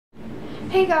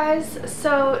Hey guys,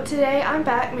 so today I'm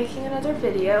back making another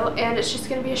video, and it's just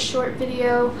going to be a short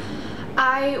video.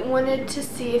 I wanted to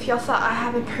see if y'all thought I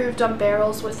have improved on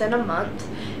barrels within a month,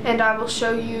 and I will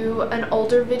show you an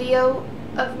older video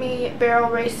of me barrel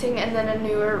racing and then a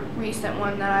newer recent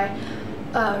one that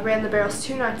I ran the barrels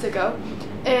 2 nights ago.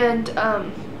 And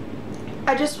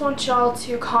I just want y'all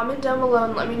to comment down below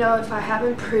and let me know if I have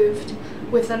improved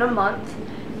within a month.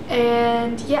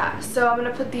 And yeah, so I'm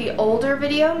going to put the older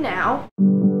video now.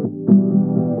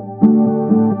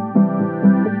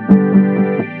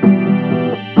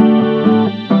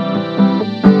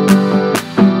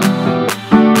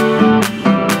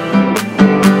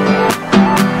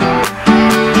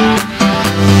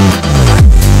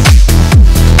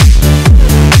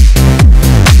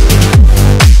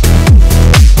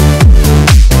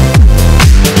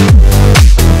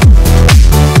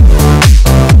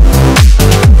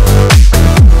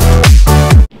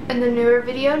 And the newer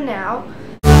video now.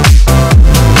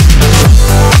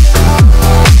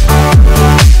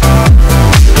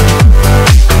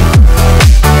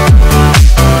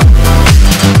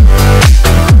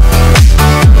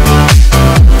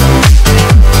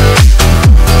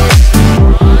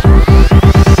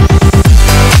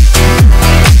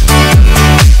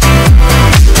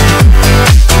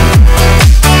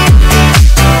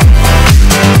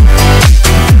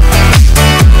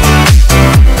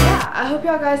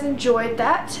 Y'all guys enjoyed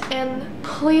that, and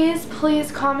please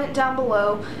comment down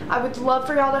below. I would love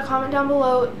for y'all to comment down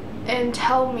below and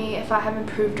tell me if I have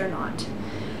improved or not.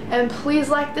 And please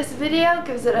like this video,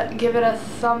 give it a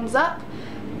thumbs up,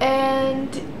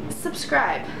 and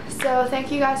subscribe. So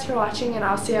thank you guys for watching, and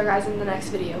I'll see you guys in the next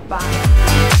video.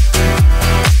 Bye.